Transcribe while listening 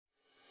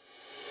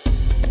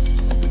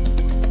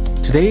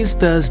Today is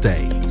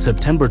Thursday,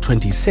 September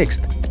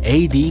 26th,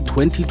 AD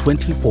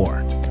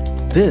 2024.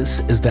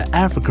 This is the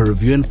Africa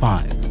Review in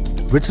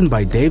 5, written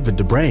by David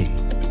Debray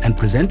and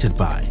presented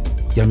by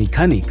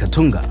Yamikani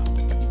Katunga.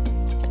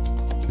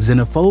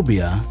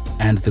 Xenophobia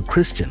and the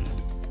Christian.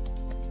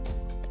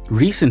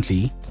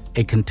 Recently,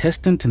 a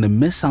contestant in the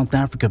Miss South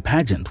Africa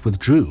pageant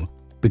withdrew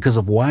because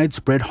of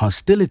widespread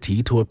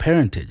hostility to her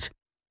parentage.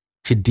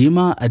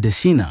 Chidima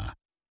Adesina,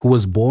 who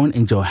was born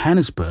in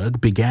Johannesburg,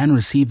 began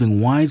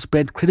receiving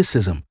widespread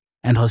criticism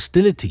and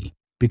hostility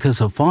because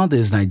her father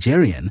is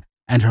Nigerian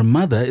and her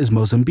mother is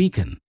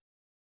Mozambican.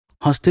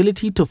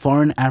 Hostility to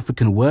foreign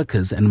African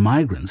workers and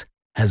migrants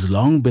has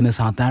long been a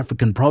South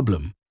African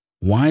problem.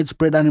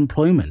 Widespread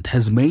unemployment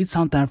has made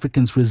South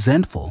Africans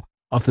resentful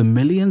of the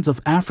millions of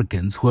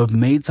Africans who have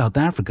made South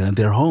Africa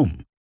their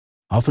home,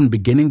 often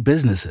beginning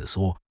businesses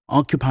or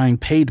occupying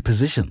paid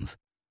positions.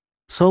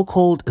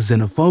 So-called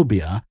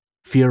xenophobia,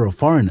 fear of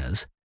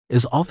foreigners,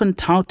 is often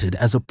touted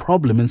as a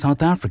problem in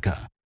South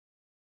Africa.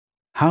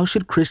 How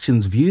should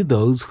Christians view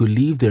those who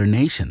leave their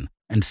nation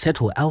and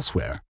settle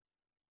elsewhere?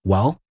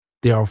 Well,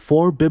 there are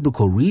 4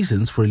 biblical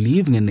reasons for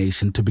leaving a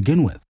nation to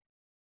begin with.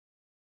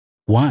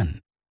 1.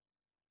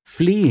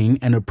 Fleeing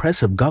an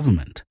oppressive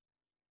government.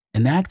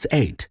 In Acts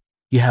 8,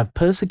 you have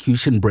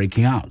persecution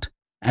breaking out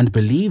and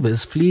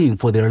believers fleeing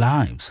for their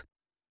lives.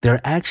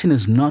 Their action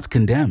is not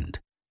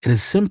condemned, it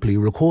is simply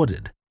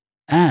recorded.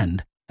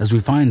 And, as we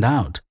find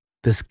out,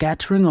 the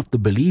scattering of the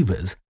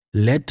believers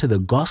led to the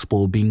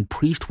gospel being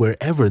preached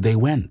wherever they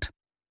went.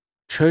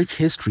 Church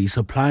history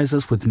supplies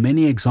us with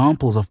many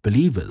examples of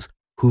believers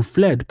who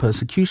fled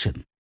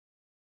persecution.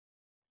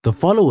 The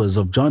followers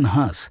of John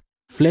Huss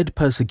fled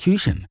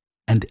persecution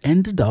and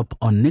ended up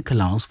on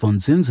Nikolaus von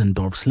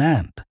Zinzendorf's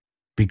land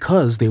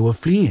because they were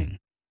fleeing,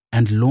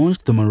 and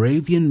launched the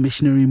Moravian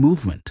missionary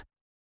movement.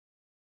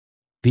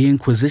 The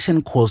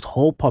Inquisition caused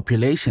whole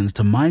populations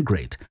to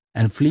migrate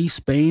and flee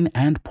Spain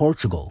and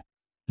Portugal,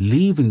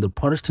 leaving the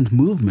Protestant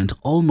movement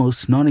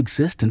almost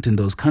non-existent in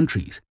those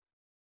countries.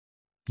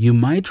 You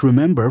might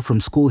remember from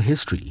school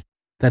history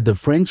that the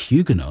French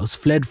Huguenots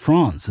fled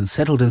France and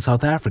settled in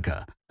South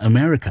Africa,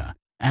 America,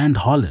 and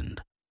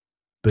Holland.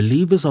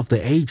 Believers of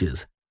the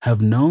ages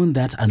have known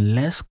that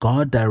unless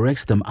God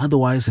directs them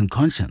otherwise in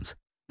conscience,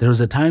 there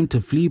is a time to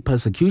flee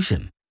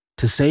persecution,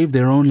 to save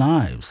their own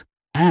lives,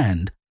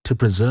 and to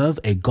preserve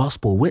a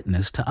gospel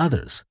witness to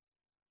others.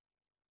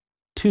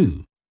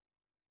 2.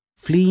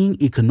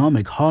 Fleeing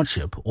economic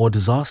hardship or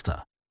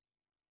disaster.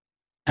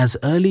 As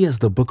early as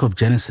the book of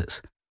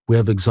Genesis, we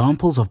have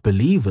examples of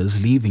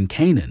believers leaving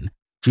Canaan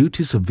due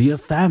to severe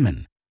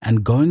famine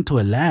and going to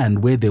a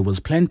land where there was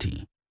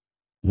plenty.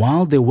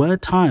 While there were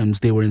times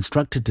they were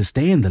instructed to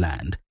stay in the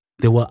land,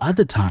 there were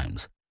other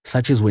times,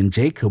 such as when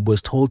Jacob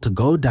was told to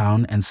go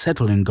down and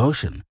settle in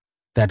Goshen,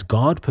 that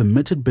God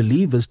permitted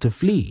believers to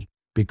flee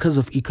because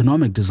of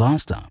economic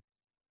disaster.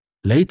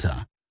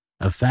 Later,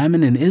 a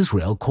famine in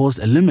Israel caused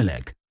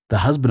Elimelech,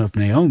 the husband of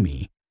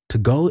Naomi, to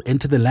go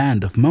into the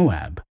land of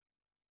Moab.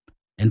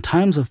 In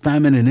times of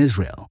famine in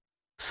Israel,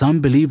 some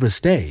believers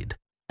stayed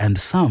and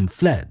some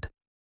fled.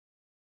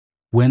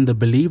 When the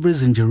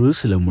believers in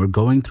Jerusalem were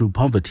going through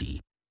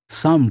poverty,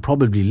 some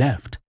probably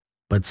left,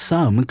 but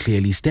some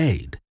clearly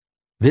stayed.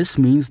 This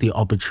means the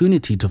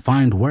opportunity to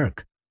find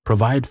work,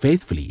 provide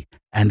faithfully,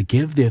 and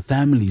give their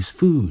families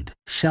food,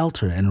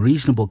 shelter, and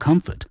reasonable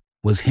comfort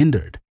was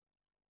hindered.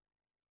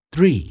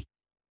 3.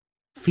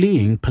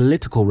 Fleeing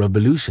political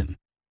revolution.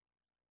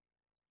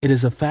 It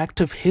is a fact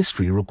of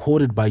history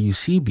recorded by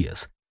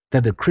Eusebius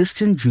that the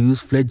Christian Jews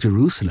fled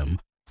Jerusalem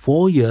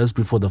 4 years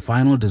before the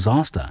final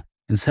disaster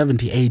in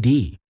 70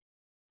 AD.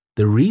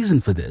 The reason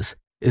for this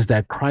is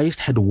that Christ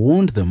had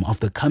warned them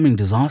of the coming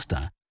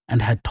disaster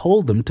and had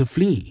told them to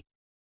flee.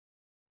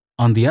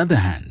 On the other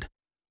hand,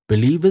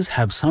 believers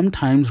have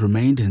sometimes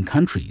remained in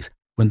countries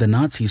when the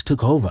Nazis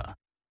took over,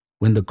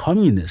 when the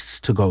communists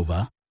took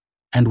over,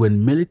 and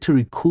when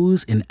military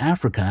coups in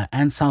Africa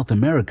and South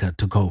America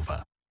took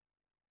over.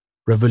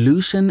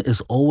 Revolution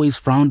is always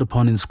frowned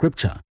upon in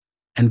Scripture,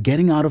 and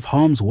getting out of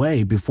harm's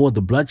way before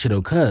the bloodshed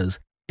occurs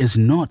is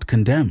not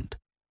condemned.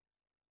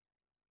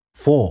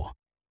 4.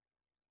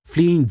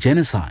 Fleeing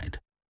genocide,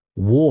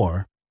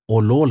 war,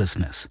 or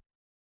lawlessness.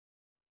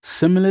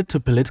 Similar to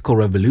political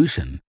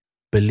revolution,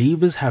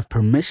 believers have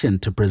permission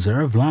to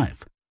preserve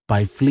life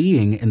by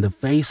fleeing in the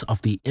face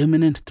of the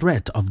imminent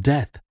threat of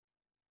death.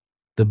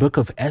 The book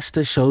of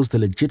Esther shows the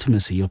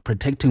legitimacy of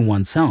protecting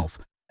oneself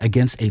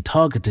against a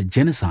targeted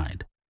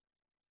genocide.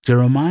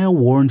 Jeremiah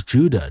warned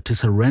Judah to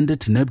surrender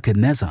to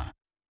Nebuchadnezzar,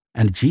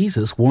 and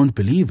Jesus warned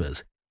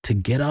believers to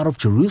get out of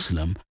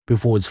Jerusalem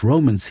before its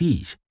Roman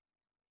siege.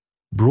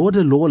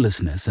 Broader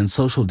lawlessness and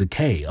social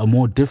decay are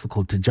more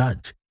difficult to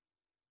judge.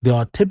 There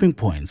are tipping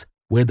points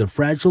where the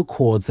fragile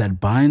cords that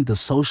bind the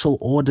social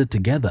order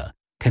together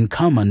can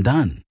come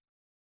undone,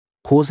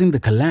 causing the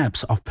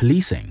collapse of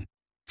policing,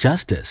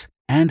 justice,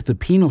 and the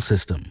penal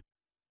system,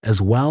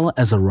 as well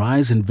as a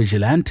rise in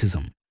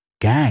vigilantism,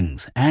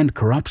 gangs, and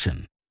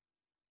corruption.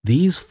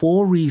 These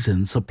 4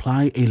 reasons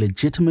supply a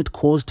legitimate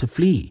cause to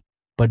flee,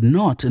 but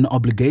not an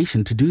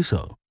obligation to do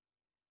so.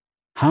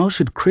 How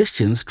should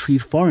Christians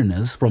treat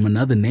foreigners from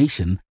another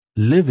nation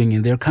living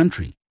in their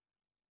country?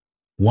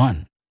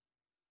 1.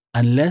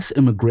 Unless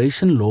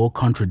immigration law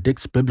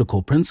contradicts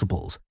biblical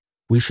principles,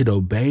 we should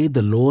obey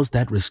the laws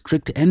that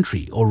restrict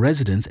entry or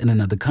residence in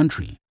another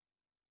country.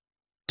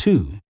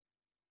 2.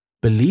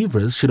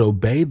 Believers should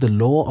obey the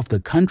law of the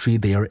country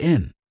they are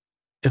in.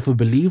 If a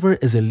believer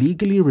is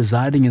illegally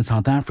residing in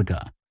South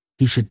Africa,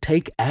 he should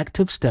take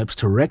active steps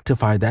to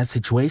rectify that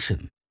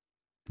situation.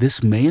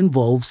 This may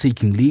involve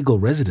seeking legal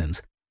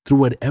residence through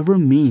whatever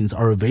means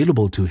are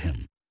available to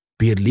him,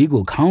 be it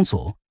legal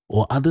counsel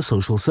or other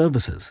social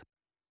services,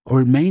 or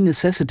it may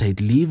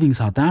necessitate leaving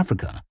South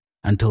Africa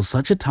until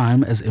such a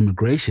time as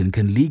immigration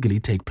can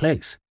legally take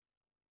place.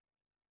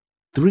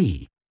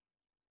 3.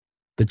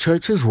 The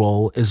Church's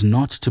role is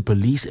not to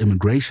police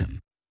immigration,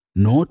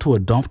 nor to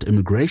adopt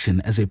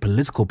immigration as a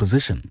political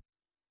position.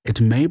 It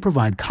may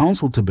provide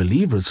counsel to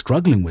believers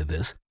struggling with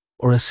this,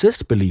 or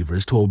assist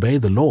believers to obey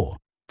the law,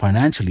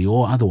 financially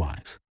or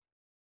otherwise.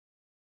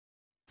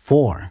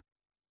 4.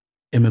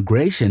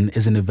 Immigration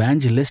is an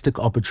evangelistic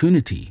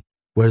opportunity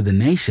where the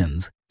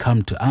nations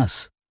come to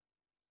us.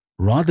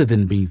 Rather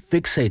than being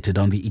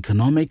fixated on the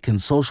economic and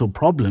social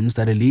problems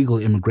that illegal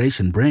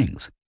immigration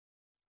brings,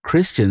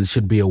 Christians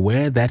should be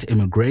aware that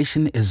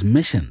immigration is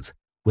missions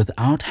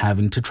without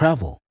having to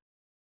travel.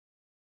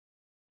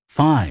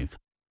 5.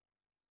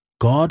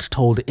 God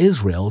told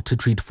Israel to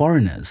treat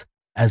foreigners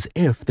as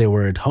if they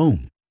were at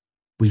home.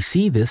 We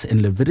see this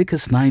in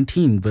Leviticus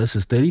 19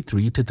 verses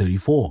 33 to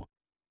 34.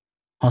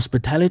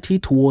 Hospitality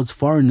towards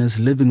foreigners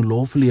living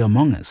lawfully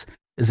among us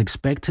is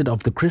expected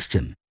of the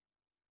Christian.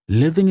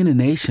 Living in a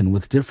nation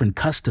with different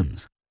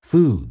customs,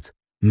 foods,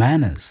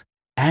 manners,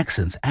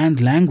 accents,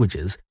 and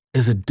languages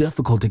is a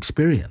difficult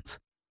experience.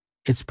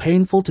 It's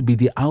painful to be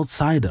the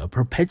outsider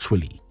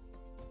perpetually.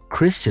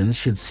 Christians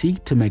should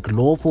seek to make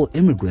lawful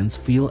immigrants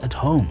feel at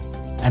home,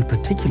 and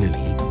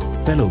particularly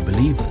fellow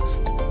believers.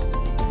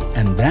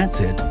 And that's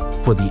it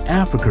for the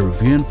Africa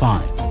Review in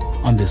 5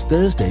 on this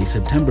Thursday,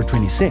 September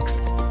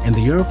 26th, in the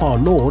year of our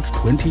Lord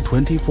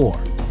 2024.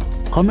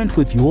 Comment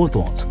with your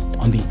thoughts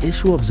on the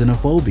issue of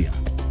xenophobia,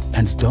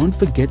 and don't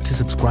forget to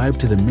subscribe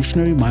to the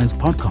Missionary Minds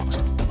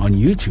podcast on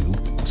YouTube,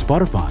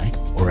 Spotify,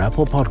 or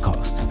Apple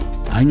Podcasts.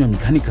 I'm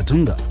Yamikani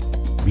Katunga.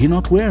 Be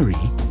not weary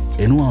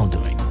in well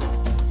doing.